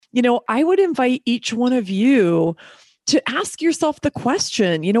I would invite each one of you to ask yourself the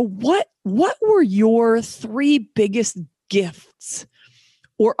question, what were your three biggest gifts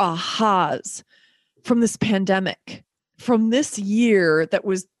or ahas from this pandemic, from this year that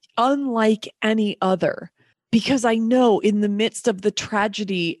was unlike any other? Because I know in the midst of the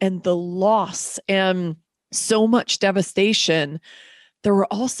tragedy and the loss and so much devastation, there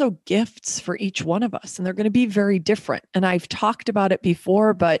were also gifts for each one of us, and they're going to be very different. And I've talked about it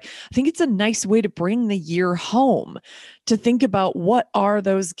before, but I think it's a nice way to bring the year home to think about what are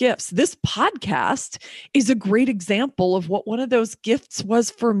those gifts. This podcast is a great example of what one of those gifts was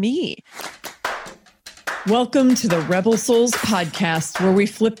for me. Welcome to the Rebel Souls podcast, where we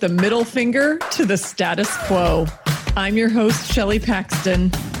flip the middle finger to the status quo. I'm your host, Shelly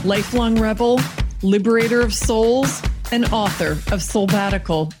Paxton, lifelong rebel, liberator of souls, and author of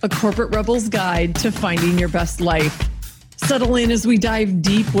Soulbatical, a corporate rebel's guide to finding your best life. Settle in as we dive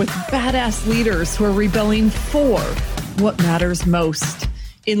deep with badass leaders who are rebelling for what matters most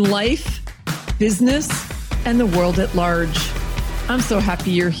in life, business, and the world at large. I'm so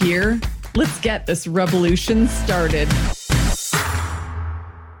happy you're here. Let's get this revolution started.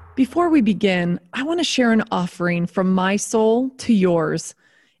 Before we begin, I want to share an offering from my soul to yours.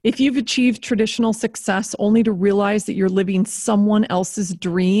 If you've achieved traditional success only to realize that you're living someone else's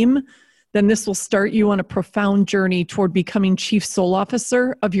dream, then this will start you on a profound journey toward becoming chief soul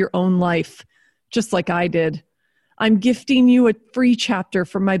officer of your own life, just like I did. I'm gifting you a free chapter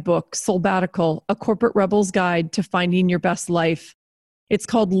from my book, Soulbatical, a corporate rebel's guide to finding your best life. It's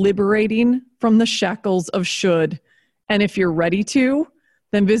called Liberating from the Shackles of Should. And if you're ready to,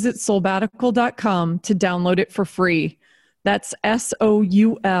 then visit soulbatical.com to download it for free. That's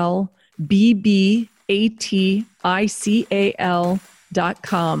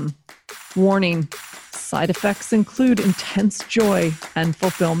SOULBATICAL.com. Warning, side effects include intense joy and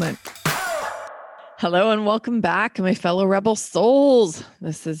fulfillment. Hello and welcome back, my fellow Rebel Souls.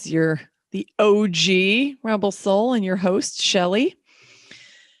 This is the OG Rebel Soul and your host, Shelly.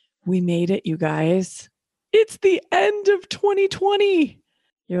 We made it, you guys. It's the end of 2020.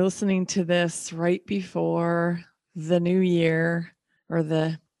 You're listening to this right before the new year, or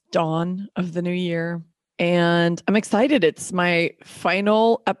the dawn of the new year. And I'm excited. It's my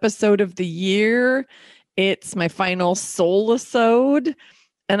final episode of the year. It's my final soul-isode.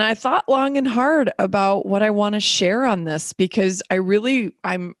 And I thought long and hard about what I want to share on this, because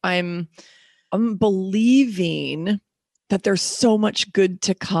I'm believing that there's so much good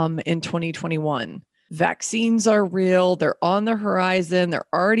to come in 2021. Vaccines are real. They're on the horizon. They're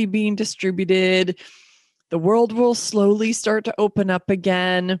already being distributed. The world will slowly start to open up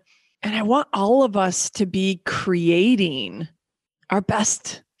again. And I want all of us to be creating our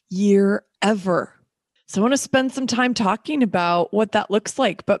best year ever. So I want to spend some time talking about what that looks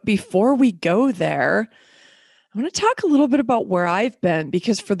like. But before we go there, I want to talk a little bit about where I've been,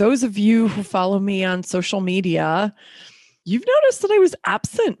 because for those of you who follow me on social media, you've noticed that I was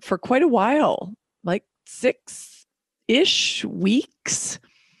absent for quite a while, like 6-ish weeks.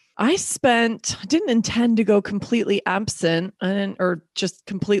 I didn't intend to go completely absent or just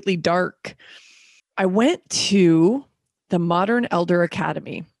completely dark. I went to the Modern Elder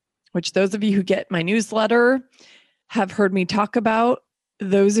Academy, which those of you who get my newsletter have heard me talk about.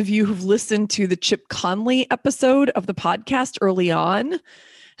 Those of you who've listened to the Chip Conley episode of the podcast early on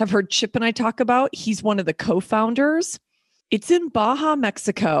have heard Chip and I talk about. He's one of the co-founders. It's in Baja,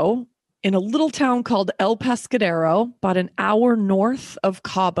 Mexico, in a little town called El Pescadero, about an hour north of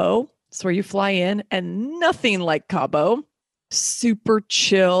Cabo. It's where you fly in, and nothing like Cabo. Super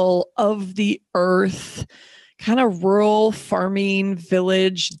chill, of the earth, kind of rural farming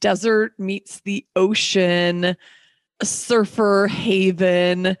village, desert meets the ocean, a surfer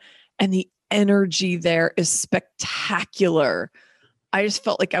haven, and the energy there is spectacular. I just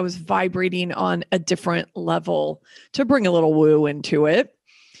felt like I was vibrating on a different level. To bring a little woo into it,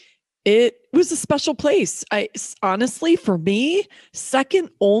 it was a special place. Honestly, for me,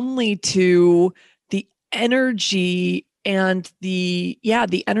 second only to the energy and the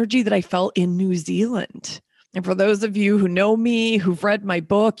energy that I felt in New Zealand. And for those of you who know me, who've read my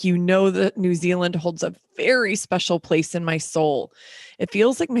book, you know that New Zealand holds a very special place in my soul. It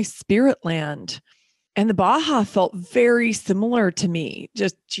feels like my spirit land. And the Baja felt very similar to me,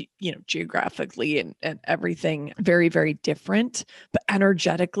 just, geographically and everything very, very different, but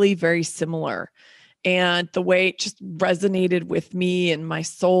energetically very similar. And the way it just resonated with me and my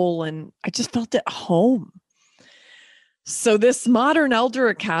soul, and I just felt at home. So this Modern Elder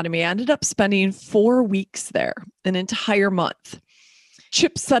Academy, I ended up spending 4 weeks there, an entire month.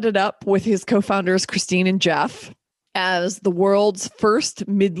 Chip set it up with his co-founders, Christine and Jeff. as the world's first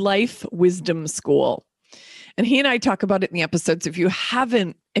midlife wisdom school. And he and I talk about it in the episodes. If you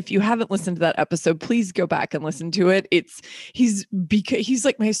haven't listened to that episode, please go back and listen to it. He's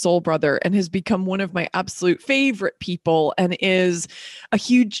like my soul brother and has become one of my absolute favorite people and is a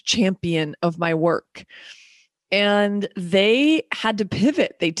huge champion of my work. And they had to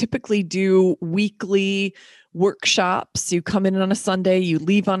pivot. They typically do weekly workshops. You come in on a Sunday, you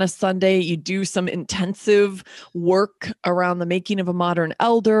leave on a Sunday, you do some intensive work around the making of a modern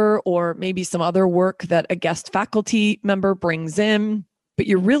elder, or maybe some other work that a guest faculty member brings in, but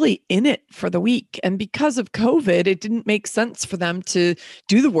you're really in it for the week. And because of COVID, it didn't make sense for them to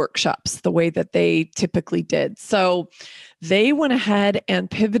do the workshops the way that they typically did. So they went ahead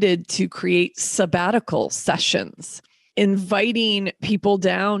and pivoted to create sabbatical sessions, inviting people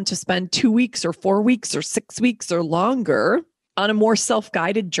down to spend 2 weeks or 4 weeks or 6 weeks or longer on a more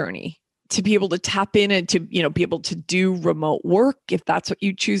self-guided journey to be able to tap in and to, be able to do remote work if that's what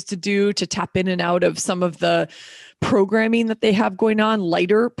you choose to do, to tap in and out of some of the programming that they have going on,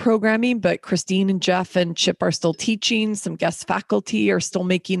 lighter programming, but Christine and Jeff and Chip are still teaching. Some guest faculty are still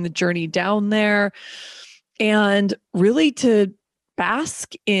making the journey down there, and really to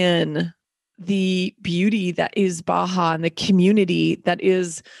bask in the beauty that is Baja and the community that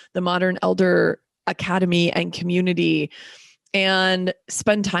is the Modern Elder Academy and community, and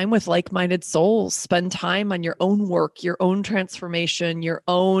spend time with like-minded souls, spend time on your own work, your own transformation, your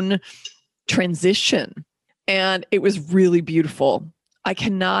own transition. And it was really beautiful. I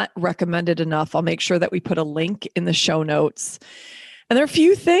cannot recommend it enough. I'll make sure that we put a link in the show notes. And there are a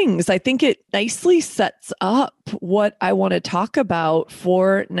few things. I think it nicely sets up what I want to talk about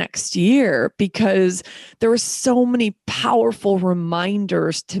for next year, because there were so many powerful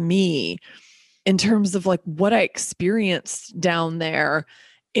reminders to me in terms of like what I experienced down there.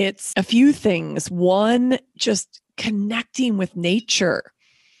 It's a few things. One, just connecting with nature.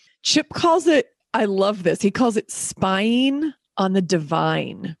 Chip calls it, I love this, he calls it spying on the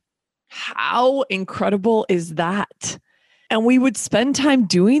divine. How incredible is that? And we would spend time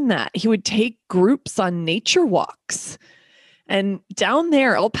doing that. He would take groups on nature walks. And down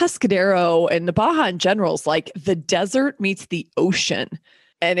there, El Pescadero and the Baja in general is like the desert meets the ocean.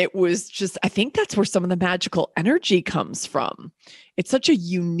 And it was just, I think that's where some of the magical energy comes from. It's such a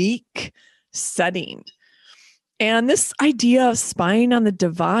unique setting. And this idea of spying on the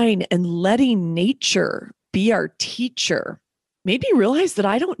divine and letting nature be our teacher made me realize that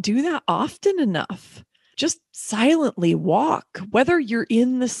I don't do that often enough. Just silently walk, whether you're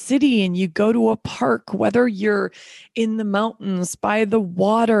in the city and you go to a park, whether you're in the mountains, by the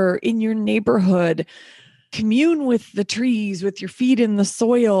water, in your neighborhood, commune with the trees, with your feet in the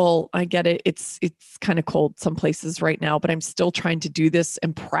soil. I get it. It's kind of cold some places right now, but I'm still trying to do this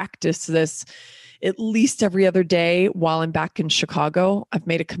and practice this at least every other day while I'm back in Chicago. I've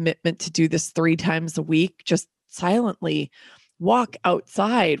made a commitment to do this 3 times a week, just silently walk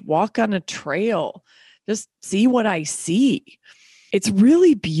outside, walk on a trail, just see what I see. It's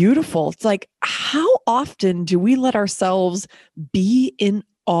really beautiful. It's like, how often do we let ourselves be in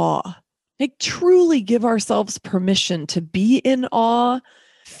awe? Like truly give ourselves permission to be in awe,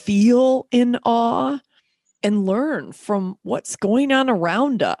 feel in awe, and learn from what's going on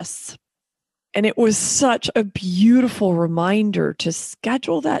around us. And it was such a beautiful reminder to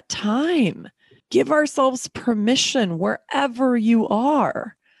schedule that time. Give ourselves permission wherever you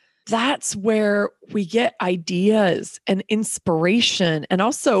are. That's where we get ideas and inspiration and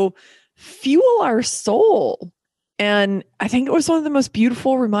also fuel our soul. And I think it was one of the most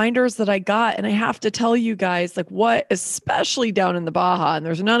beautiful reminders that I got. And I have to tell you guys, like, what, especially down in the Baja, and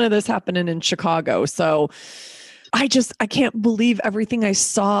there's none of this happening in Chicago. So I can't believe everything I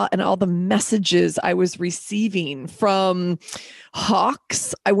saw and all the messages I was receiving from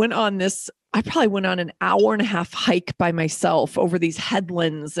hawks. I probably went on an 1.5-hour hike by myself over these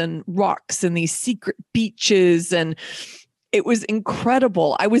headlands and rocks and these secret beaches. And it was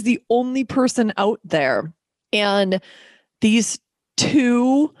incredible. I was the only person out there. And these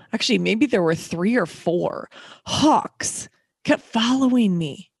 2, actually, maybe there were 3 or 4 hawks kept following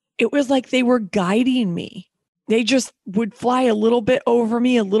me. It was like they were guiding me. They just would fly a little bit over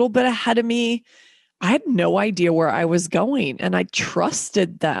me, a little bit ahead of me. I had no idea where I was going, and I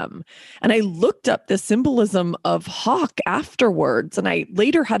trusted them. And I looked up the symbolism of hawk afterwards. And I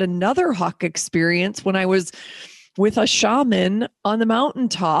later had another hawk experience when I was with a shaman on the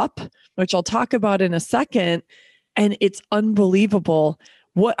mountaintop, which I'll talk about in a second. And it's unbelievable.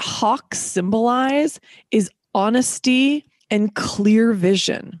 What hawks symbolize is honesty and clear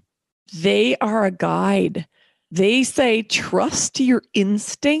vision. They are a guide. They say, trust your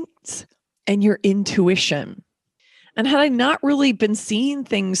instincts and your intuition. And had I not really been seeing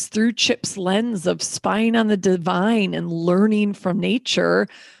things through Chip's lens of spying on the divine and learning from nature,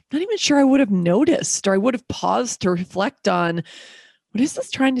 I'm not even sure I would have noticed, or I would have paused to reflect on, what is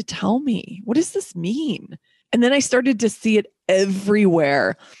this trying to tell me? What does this mean? And then I started to see it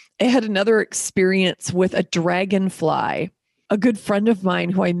everywhere. I had another experience with a dragonfly. A good friend of mine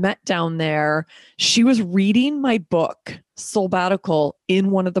who I met down there, she was reading my book, Soulbatical,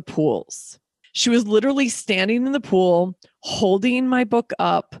 in one of the pools. She was literally standing in the pool, holding my book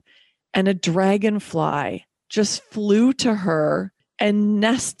up, and a dragonfly just flew to her and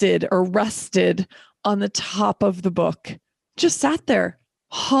nested or rested on the top of the book. Just sat there,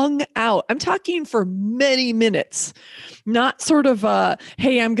 hung out. I'm talking for many minutes, not sort of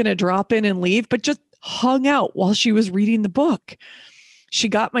hey, I'm going to drop in and leave, but just hung out while she was reading the book. She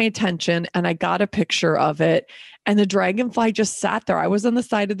got my attention and I got a picture of it. And the dragonfly just sat there. I was on the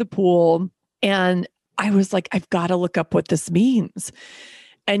side of the pool and I was like, I've got to look up what this means.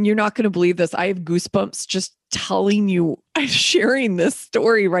 And you're not going to believe this. I have goosebumps just telling you, I'm sharing this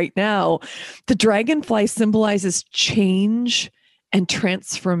story right now. The dragonfly symbolizes change and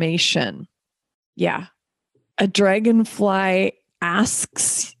transformation. Yeah. A dragonfly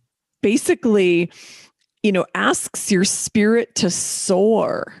asks, basically, asks your spirit to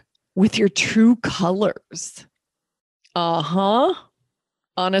soar with your true colors. Honestly,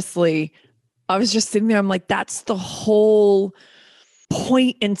 I was just sitting there. I'm like, that's the whole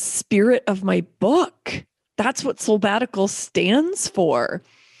point and spirit of my book. That's what Soulbatical stands for.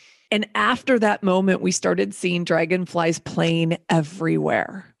 And after that moment, we started seeing dragonflies playing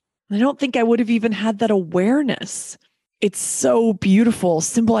everywhere. I don't think I would have even had that awareness. It's so beautiful,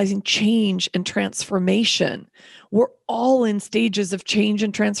 symbolizing change and transformation. We're all in stages of change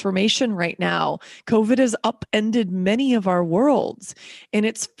and transformation right now. COVID has upended many of our worlds, and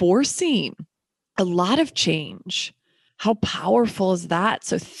it's forcing a lot of change. How powerful is that?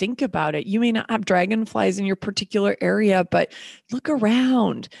 So think about it. You may not have dragonflies in your particular area, but look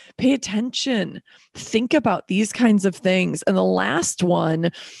around, pay attention, think about these kinds of things. And the last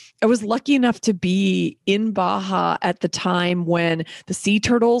one, I was lucky enough to be in Baja at the time when the sea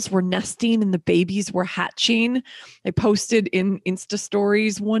turtles were nesting and the babies were hatching. I posted in Insta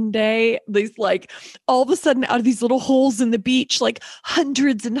stories one day, these like all of a sudden out of these little holes in the beach, like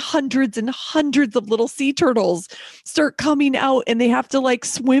hundreds and hundreds and hundreds of little sea turtles start coming out and they have to like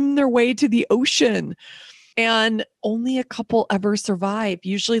swim their way to the ocean. And only a couple ever survive.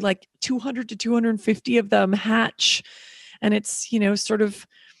 Usually like 200 to 250 of them hatch. And it's, sort of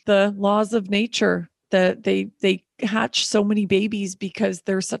the laws of nature that they hatch so many babies because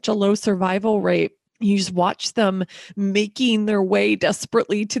there's such a low survival rate. You just watch them making their way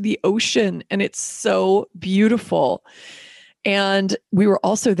desperately to the ocean, and it's so beautiful. And we were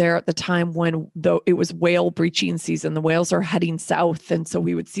also there at the time when it was whale breaching season. The whales are heading south. And so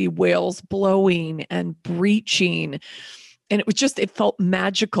we would see whales blowing and breaching. And it felt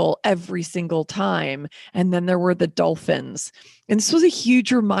magical every single time. And then there were the dolphins. And this was a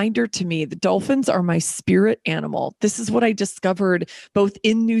huge reminder to me. The dolphins are my spirit animal. This is what I discovered both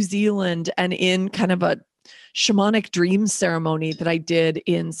in New Zealand and in kind of a shamanic dream ceremony that I did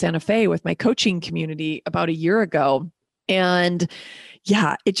in Santa Fe with my coaching community about a year ago. And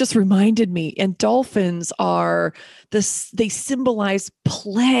yeah, it just reminded me. And dolphins they symbolize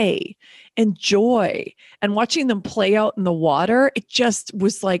play and joy. And watching them play out in the water, it just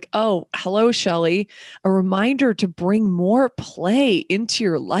was like, oh, hello, Shelley, a reminder to bring more play into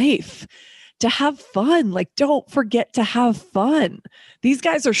your life, to have fun. Like, don't forget to have fun. These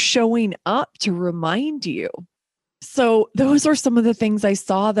guys are showing up to remind you. So those are some of the things I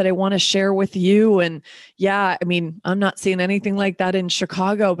saw that I want to share with you. And yeah, I mean, I'm not seeing anything like that in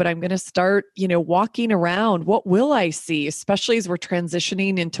Chicago, but I'm going to start, walking around. What will I see, especially as we're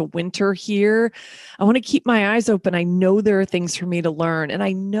transitioning into winter here? I want to keep my eyes open. I know there are things for me to learn, and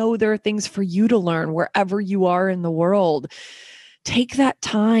I know there are things for you to learn wherever you are in the world. Take that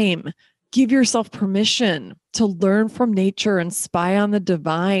time. Give yourself permission to learn from nature and spy on the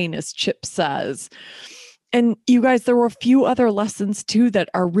divine, as Chip says. And you guys, there were a few other lessons too that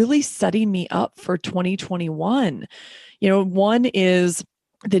are really setting me up for 2021. One is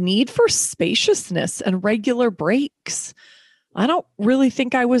the need for spaciousness and regular breaks. I don't really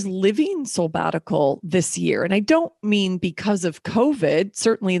think I was living Soulbatical this year. And I don't mean because of COVID.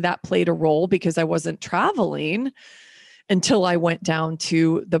 Certainly that played a role because I wasn't traveling until I went down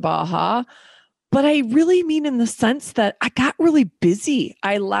to the Baja. But I really mean in the sense that I got really busy.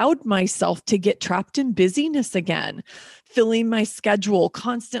 I allowed myself to get trapped in busyness again, filling my schedule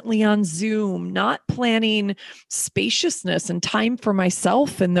constantly on Zoom, not planning spaciousness and time for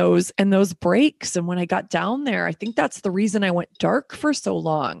myself and those breaks. And when I got down there, I think that's the reason I went dark for so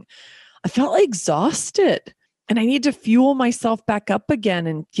long. I felt exhausted. And I need to fuel myself back up again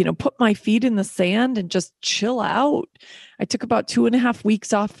and, put my feet in the sand and just chill out. I took about 2.5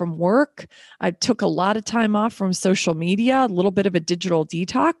 weeks off from work. I took a lot of time off from social media, a little bit of a digital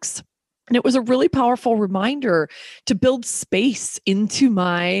detox. And it was a really powerful reminder to build space into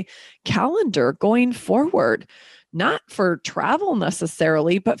my calendar going forward, not for travel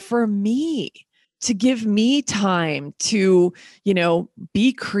necessarily, but for me, to give me time to,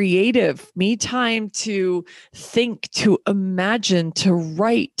 be creative, me time to think, to imagine, to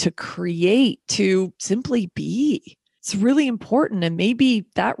write, to create, to simply be. It's really important. And maybe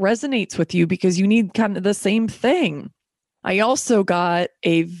that resonates with you because you need kind of the same thing. I also got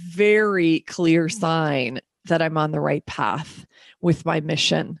a very clear sign that I'm on the right path with my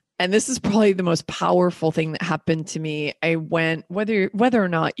mission. And this is probably the most powerful thing that happened to me. I went, whether or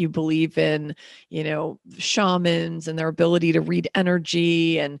not you believe in, shamans and their ability to read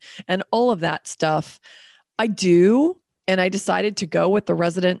energy and all of that stuff. I do. And I decided to go with the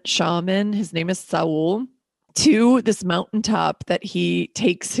resident shaman. His name is Saul, to this mountaintop that he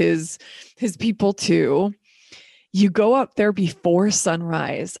takes his people to. You go up there before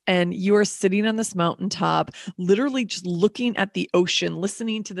sunrise and you are sitting on this mountaintop, literally just looking at the ocean,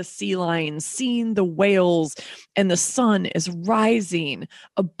 listening to the sea lions, seeing the whales, and the sun is rising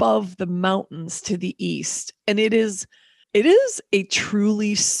above the mountains to the east. And it is a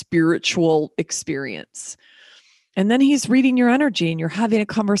truly spiritual experience. And then he's reading your energy and you're having a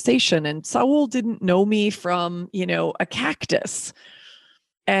conversation. And Saul didn't know me from, a cactus.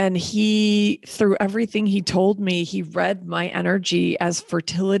 And he, through everything he told me, he read my energy as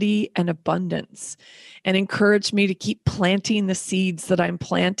fertility and abundance and encouraged me to keep planting the seeds that I'm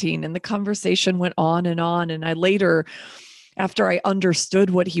planting. And the conversation went on. And I later, after I understood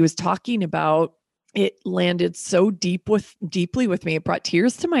what he was talking about, it landed so deeply with me. It brought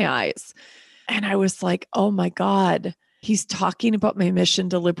tears to my eyes. And I was like, oh my God, he's talking about my mission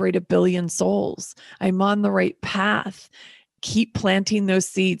to liberate 1 billion souls. I'm on the right path. Keep planting those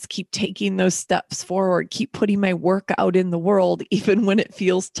seeds, keep taking those steps forward, keep putting my work out in the world, even when it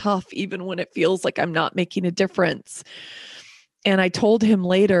feels tough, even when it feels like I'm not making a difference. And I told him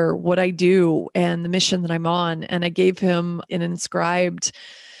later what I do and the mission that I'm on. And I gave him an inscribed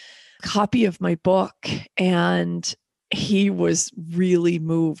copy of my book. And he was really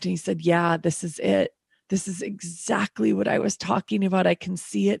moved. And he said, yeah, this is it. This is exactly what I was talking about. I can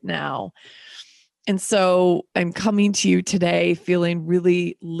see it now. And so I'm coming to you today feeling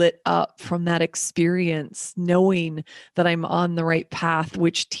really lit up from that experience, knowing that I'm on the right path,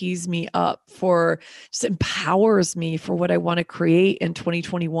 which tees me up just empowers me for what I want to create in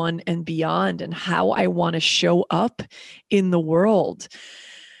 2021 and beyond and how I want to show up in the world.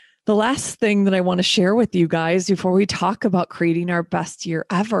 The last thing that I want to share with you guys before we talk about creating our best year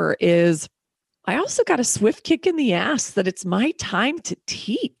ever is I also got a swift kick in the ass that it's my time to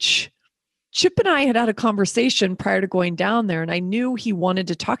teach. Chip and I had a conversation prior to going down there, and I knew he wanted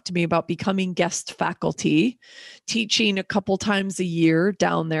to talk to me about becoming guest faculty, teaching a couple times a year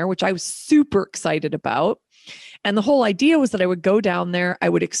down there, which I was super excited about. And the whole idea was that I would go down there, I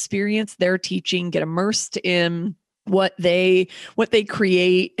would experience their teaching, get immersed in what they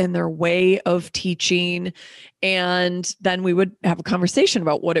create and their way of teaching. And then we would have a conversation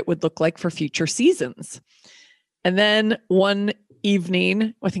about what it would look like for future seasons. And then one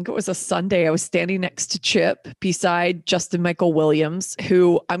evening, I think it was a Sunday, I was standing next to Chip beside Justin Michael Williams,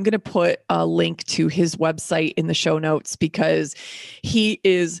 who I'm going to put a link to his website in the show notes because he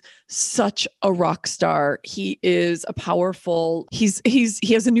is such a rock star. He is a powerful, he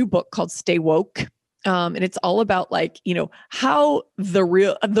has a new book called Stay Woke. And it's all about how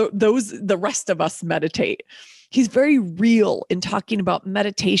the rest of us meditate. He's very real in talking about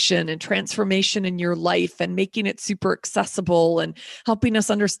meditation and transformation in your life and making it super accessible and helping us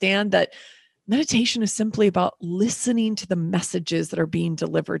understand that meditation is simply about listening to the messages that are being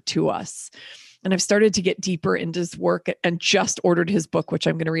delivered to us. And I've started to get deeper into his work and just ordered his book, which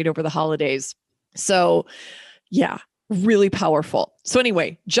I'm going to read over the holidays. So yeah, really powerful. So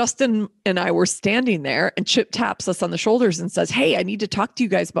anyway, Justin and I were standing there and Chip taps us on the shoulders and says, "Hey, I need to talk to you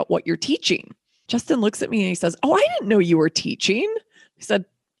guys about what you're teaching." Justin looks at me and he says, "Oh, I didn't know you were teaching." I said,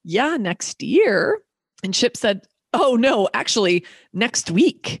 "Yeah, next year." And Chip said, "Oh no, actually next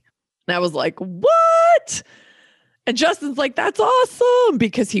week." And I was like, "What?" And Justin's like, that's awesome,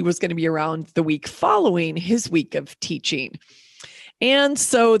 because he was going to be around the week following his week of teaching. And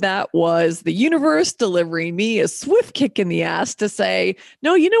so that was the universe delivering me a swift kick in the ass to say,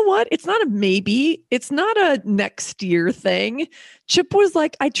 no, you know what? It's not a maybe. It's not a next year thing. Chip was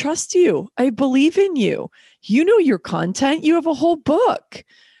like, I trust you. I believe in you. You know your content. You have a whole book.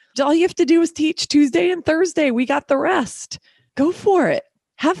 All you have to do is teach Tuesday and Thursday. We got the rest. Go for it.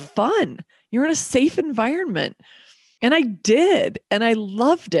 Have fun. You're in a safe environment. And I did, and I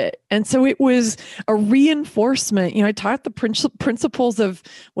loved it. And so it was a reinforcement. I taught the principles of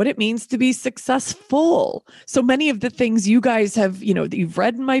what it means to be successful. So many of the things you guys have, you've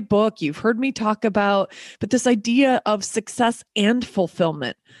read in my book, you've heard me talk about, but this idea of success and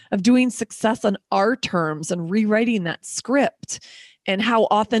fulfillment, of doing success on our terms and rewriting that script, and how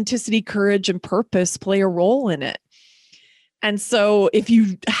authenticity, courage, and purpose play a role in it. And so if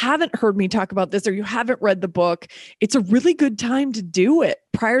you haven't heard me talk about this, or you haven't read the book, it's a really good time to do it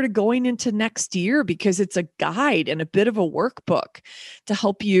prior to going into next year, because it's a guide and a bit of a workbook to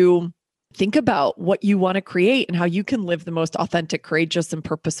help you think about what you want to create and how you can live the most authentic, courageous, and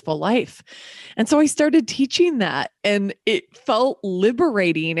purposeful life. And so I started teaching that, and it felt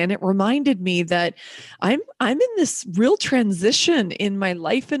liberating. And it reminded me that I'm in this real transition in my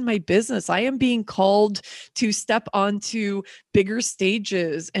life and my business. I am being called to step onto bigger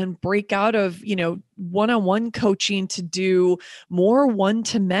stages and break out of, one-on-one coaching to do more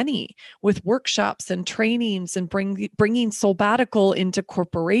one-to-many with workshops and trainings, and bringing Soulbatical into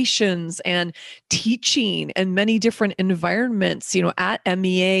corporations and teaching in many different environments, at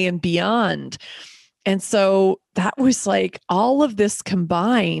MEA and beyond. And so that was like all of this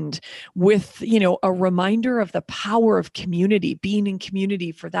combined with, a reminder of the power of community. Being in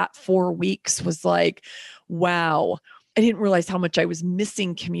community for that 4 weeks was like, wow. I didn't realize how much I was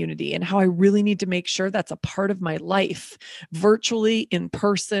missing community, and how I really need to make sure that's a part of my life, virtually, in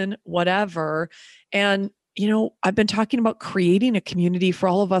person, whatever. And, I've been talking about creating a community for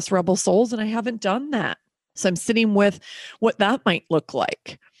all of us rebel souls, and I haven't done that. So I'm sitting with what that might look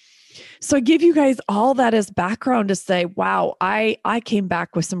like. So I give you guys all that as background to say, wow, I came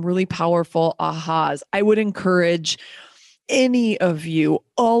back with some really powerful ahas. I would encourage any of you,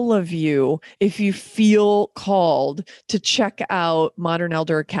 all of you, if you feel called to check out Modern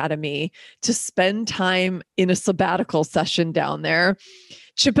Elder Academy, to spend time in a sabbatical session down there.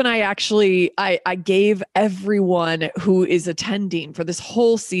 Chip and I actually, I gave everyone who is attending for this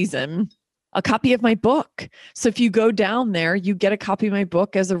whole season a copy of my book. So if you go down there, you get a copy of my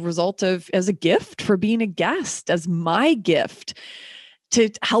book as a gift for being a guest, as my gift to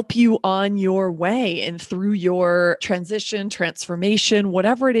help you on your way and through your transition, transformation,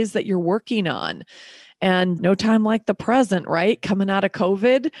 whatever it is that you're working on. And no time like the present, right? Coming out of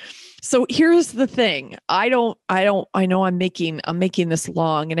COVID. So here's the thing. I know I'm making this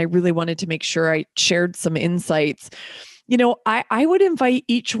long, and I really wanted to make sure I shared some insights. I would invite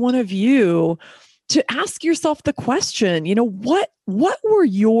each one of you to ask yourself the question, what were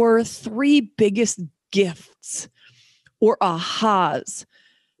your 3 biggest gifts or ahas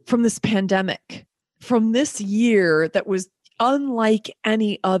from this pandemic, from this year that was unlike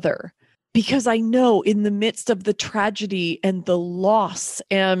any other? Because I know in the midst of the tragedy and the loss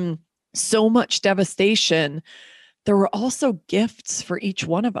and so much devastation, there were also gifts for each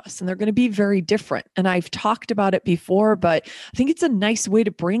one of us, and they're going to be very different. And I've talked about it before, but I think it's a nice way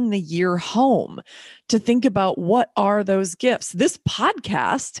to bring the year home, to think about what are those gifts. This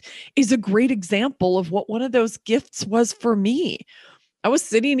podcast is a great example of what one of those gifts was for me. I was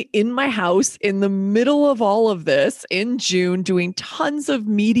sitting in my house in the middle of all of this in June, doing tons of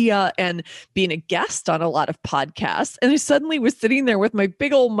media and being a guest on a lot of podcasts. And I suddenly was sitting there with my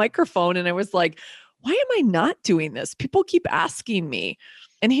big old microphone, and I was like, why am I not doing this? People keep asking me.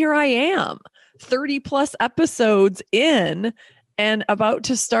 And here I am, 30 plus episodes in and about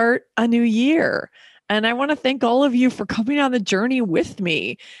to start a new year. And I want to thank all of you for coming on the journey with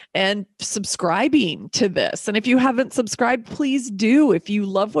me and subscribing to this. And if you haven't subscribed, please do. If you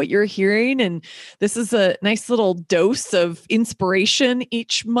love what you're hearing, and this is a nice little dose of inspiration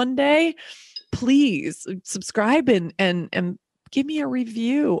each Monday, please subscribe and give me a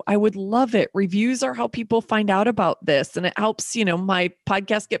review. I would love it. Reviews are how people find out about this, and it helps, my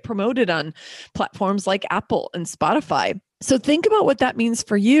podcast get promoted on platforms like Apple and Spotify. So think about what that means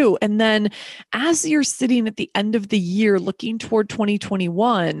for you. And then as you're sitting at the end of the year, looking toward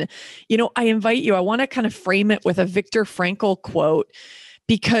 2021, I invite you, I want to kind of frame it with a Viktor Frankl quote,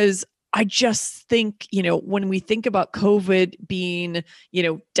 because I just think, when we think about COVID being,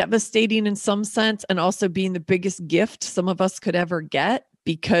 devastating in some sense, and also being the biggest gift some of us could ever get,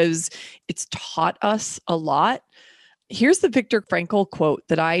 because it's taught us a lot. Here's the Viktor Frankl quote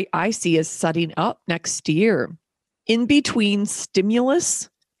that I see as setting up next year. In between stimulus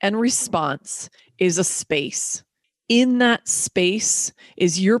and response is a space. In that space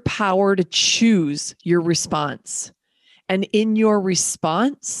is your power to choose your response. And in your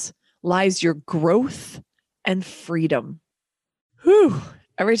response lies your growth and freedom. Whew.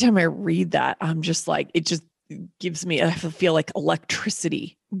 Every time I read that, I'm just like, it just gives me, I feel like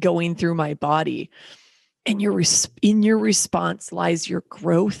electricity going through my body. And in your response lies your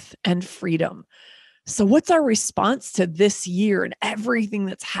growth and freedom. So what's our response to this year and everything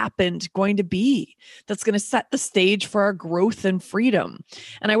that's happened going to be that's going to set the stage for our growth and freedom?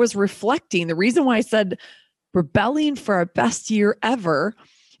 And I was reflecting, the reason why I said rebelling for our best year ever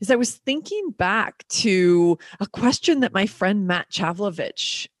is I was thinking back to a question that my friend Matt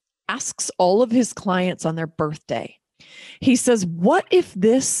Chavlovich asks all of his clients on their birthday. He says, what if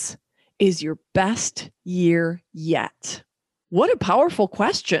this is your best year yet? What a powerful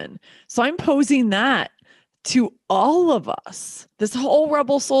question. So I'm posing that to all of us, this whole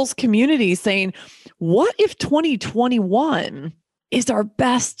Rebel Souls community, saying, what if 2021 is our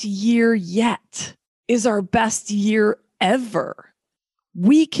best year yet? Is our best year ever?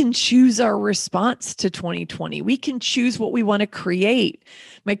 We can choose our response to 2020. We can choose what we want to create.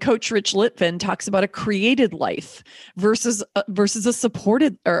 My coach, Rich Litvin, talks about a created life versus a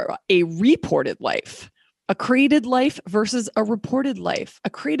supported or a reported life. A created life versus a reported life. A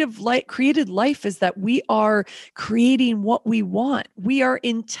created life is that we are creating what we want. We are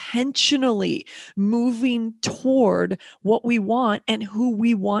intentionally moving toward what we want and who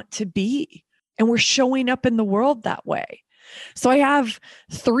we want to be. And we're showing up in the world that way. So I have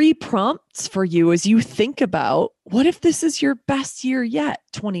 3 prompts for you as you think about, what if this is your best year yet,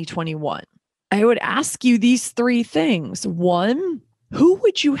 2021? I would ask you these 3 things. 1, who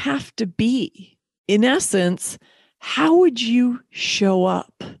would you have to be? In essence, how would you show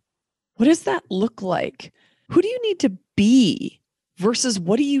up? What does that look like? Who do you need to be versus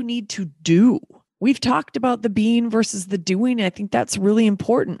what do you need to do? We've talked about the being versus the doing. I think that's really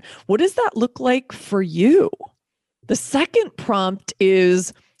important. What does that look like for you? The second prompt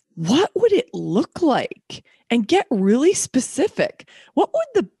is, what would it look like? And get really specific. What would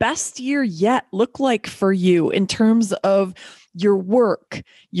the best year yet look like for you in terms of your work,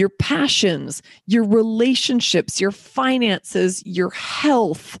 your passions, your relationships, your finances, your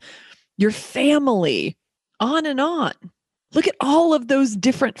health, your family, on and on? Look at all of those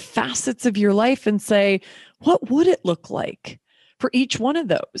different facets of your life and say, what would it look like for each one of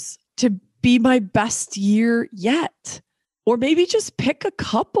those to be my best year yet? Or maybe just pick a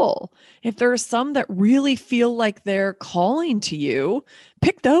couple. If there are some that really feel like they're calling to you,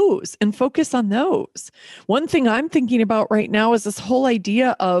 pick those and focus on those. One thing I'm thinking about right now is this whole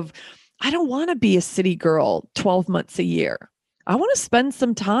idea of, I don't want to be a city girl 12 months a year. I want to spend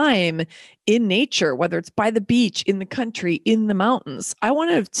some time in nature, whether it's by the beach, in the country, in the mountains. I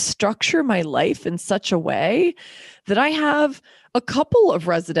want to structure my life in such a way that I have a couple of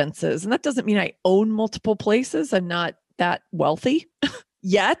residences. And that doesn't mean I own multiple places. I'm not that wealthy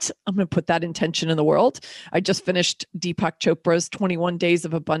yet. I'm going to put that intention in the world. I just finished Deepak Chopra's 21 Days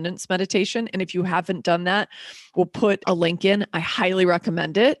of Abundance meditation. And if you haven't done that, we'll put a link in. I highly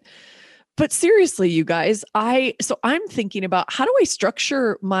recommend it. But seriously, you guys, I'm thinking about, how do I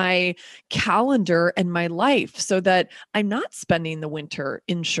structure my calendar and my life so that I'm not spending the winter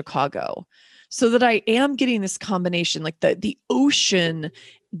in Chicago, so that I am getting this combination, like the ocean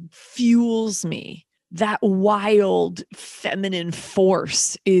fuels me. That wild feminine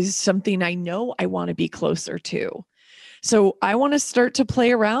force is something I know I want to be closer to. So I want to start to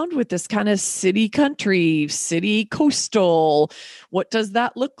play around with this kind of city country, city coastal. What does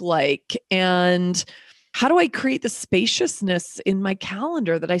that look like? And how do I create the spaciousness in my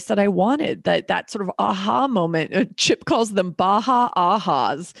calendar that I said I wanted? That sort of aha moment. Chip calls them Baja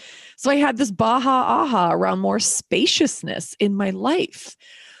ahas. So I had this Baja aha around more spaciousness in my life.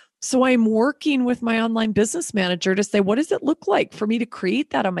 So I'm working with my online business manager to say, what does it look like for me to create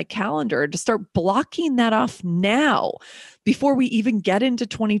that on my calendar, to start blocking that off now before we even get into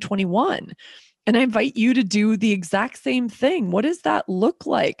 2021? And I invite you to do the exact same thing. What does that look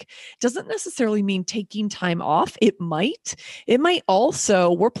like? It doesn't necessarily mean taking time off. It might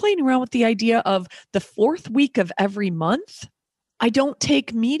also, we're playing around with the idea of the 4th week of every month. I don't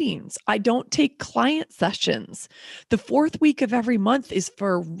take meetings. I don't take client sessions. The 4th week of every month is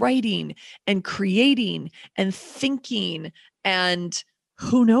for writing and creating and thinking and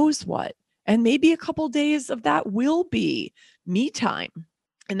who knows what. And maybe a couple days of that will be me time.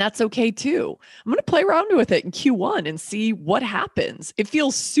 And that's okay too. I'm going to play around with it in Q1 and see what happens. It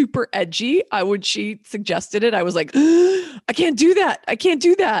feels super edgy. When she suggested it, I was like, I can't do that. I can't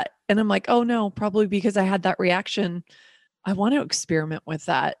do that. And I'm like, oh no, probably because I had that reaction. I want to experiment with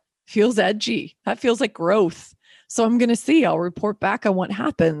that. Feels edgy. That feels like growth. So I'm going to see. I'll report back on what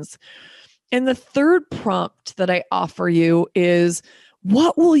happens. And the third prompt that I offer you is,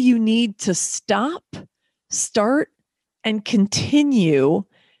 what will you need to stop, start, and continue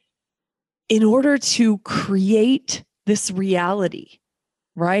in order to create this reality,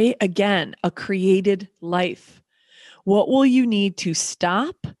 right? Again, a created life. What will you need to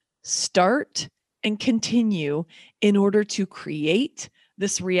stop, start, and continue in order to create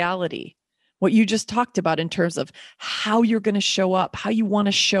this reality? What you just talked about in terms of how you're going to show up, how you want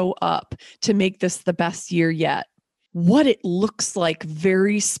to show up to make this the best year yet, what it looks like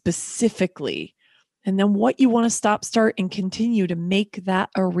very specifically, and then what you want to stop, start, and continue to make that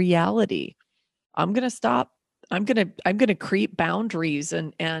a reality. I'm going to stop. I'm going to create boundaries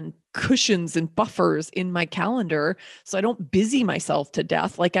and cushions and buffers in my calendar so I don't busy myself to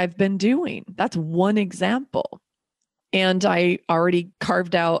death like I've been doing. That's one example. And I already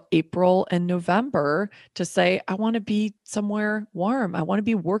carved out April and November to say, I want to be somewhere warm. I want to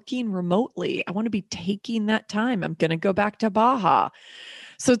be working remotely. I want to be taking that time. I'm going to go back to Baja.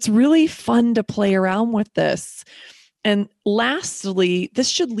 So it's really fun to play around with this. And lastly, this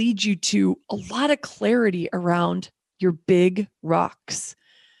should lead you to a lot of clarity around your big rocks.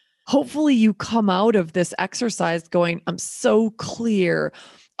 Hopefully you come out of this exercise going, I'm so clear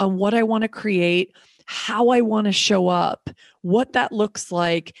on what I want to create, how I want to show up, what that looks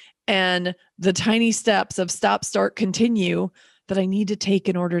like, and the tiny steps of stop, start, continue that I need to take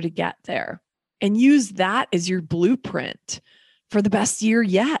in order to get there. And use that as your blueprint for the best year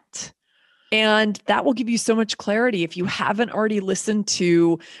yet. And that will give you so much clarity. If you haven't already listened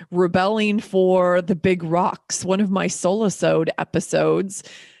to Rebelling for the Big Rocks, one of my Solasode episodes,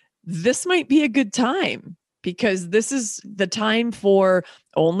 this might be a good time, because this is the time for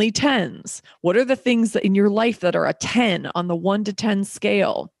only 10s. What are the things that in your life that are a 10 on the 1 to 10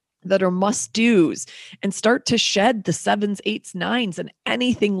 scale that are must-dos, and start to shed the 7s, 8s, 9s, and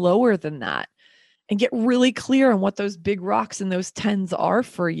anything lower than that, and get really clear on what those big rocks and those 10s are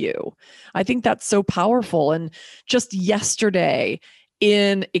for you. I think that's so powerful. And just yesterday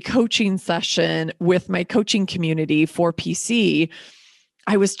in a coaching session with my coaching community for PC,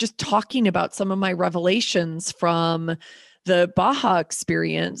 I was just talking about some of my revelations from the Baja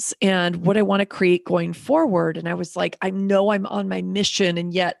experience and what I want to create going forward. And I was like, I know I'm on my mission,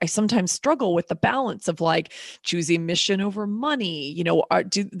 and yet I sometimes struggle with the balance of like choosing mission over money. You know,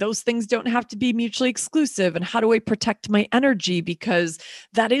 those things don't have to be mutually exclusive? And how do I protect my energy? Because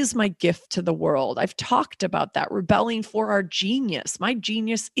that is my gift to the world. I've talked about that, rebelling for our genius. My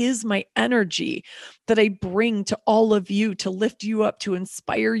genius is my energy that I bring to all of you to lift you up, to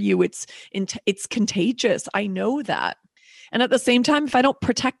inspire you. It's contagious. I know that. And at the same time, if I don't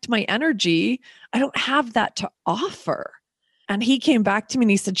protect my energy, I don't have that to offer. And he came back to me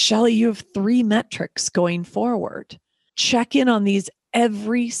and he said, Shelly, you have 3 metrics going forward. Check in on these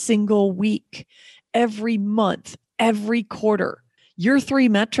every single week, every month, every quarter. Your 3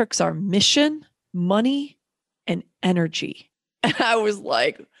 metrics are mission, money, and energy. And I was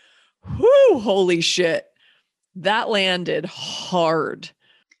like, whoo, holy shit. That landed hard.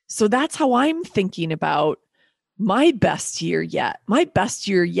 So that's how I'm thinking about my best year yet. My best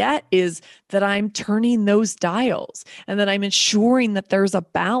year yet is that I'm turning those dials and that I'm ensuring that there's a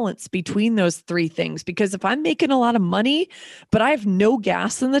balance between those 3 things. Because if I'm making a lot of money, but I have no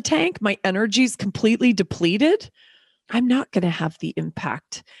gas in the tank, my energy is completely depleted, I'm not going to have the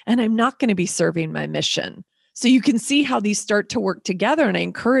impact, and I'm not going to be serving my mission. So you can see how these start to work together. And I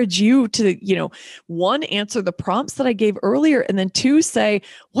encourage you to, 1, answer the prompts that I gave earlier, and then 2, say,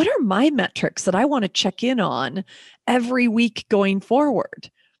 what are my metrics that I want to check in on every week going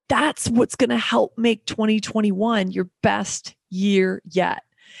forward? That's what's going to help make 2021 your best year yet.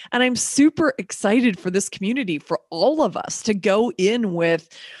 And I'm super excited for this community, for all of us to go in with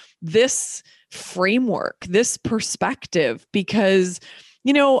this framework, this perspective, because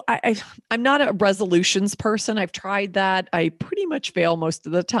I'm not a resolutions person. I've tried that. I pretty much fail most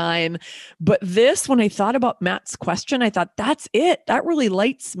of the time. But this, when I thought about Matt's question, I thought, that's it. That really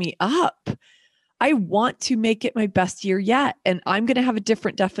lights me up. I want to make it my best year yet. And I'm going to have a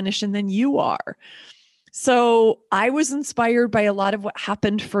different definition than you are. So I was inspired by a lot of what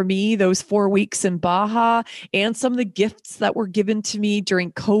happened for me those 4 weeks in Baja, and some of the gifts that were given to me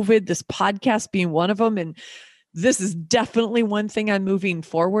during COVID, this podcast being one of them. And this is definitely one thing I'm moving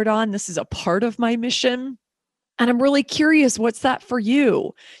forward on. This is a part of my mission. And I'm really curious, what's that for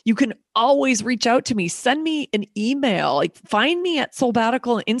you? You can always reach out to me. Send me an email. Like, find me at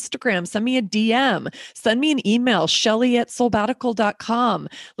Soulbatical on Instagram. Send me a DM. Send me an email, Shelly@soulbatical.com.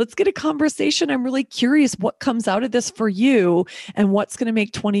 Let's get a conversation. I'm really curious what comes out of this for you and what's going to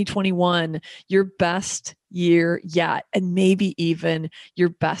make 2021 your best year yet, and maybe even your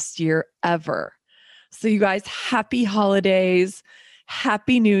best year ever. So you guys, happy holidays.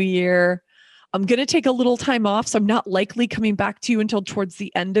 Happy New Year. I'm going to take a little time off, so I'm not likely coming back to you until towards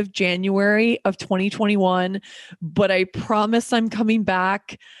the end of January of 2021, but I promise I'm coming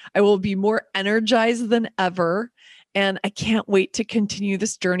back. I will be more energized than ever, and I can't wait to continue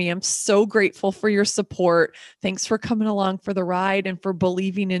this journey. I'm so grateful for your support. Thanks for coming along for the ride and for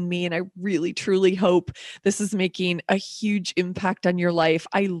believing in me, and I really, truly hope this is making a huge impact on your life.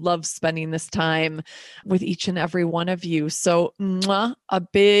 I love spending this time with each and every one of you. So a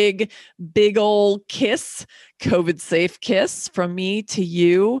big, big old kiss, COVID safe kiss from me to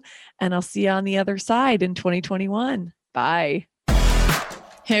you. And I'll see you on the other side in 2021. Bye.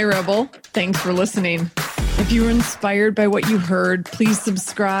 Hey, Rebel. Thanks for listening. If you were inspired by what you heard, please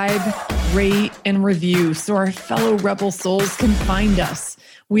subscribe, rate, and review so our fellow Rebel souls can find us.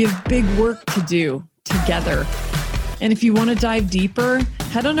 We have big work to do together. And if you want to dive deeper,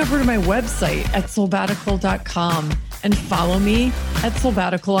 head on over to my website at soulbatical.com and follow me at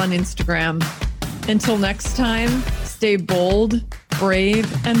Soulbatical on Instagram. Until next time, stay bold,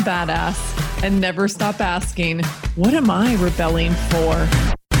 brave, and badass, and never stop asking, what am I rebelling for?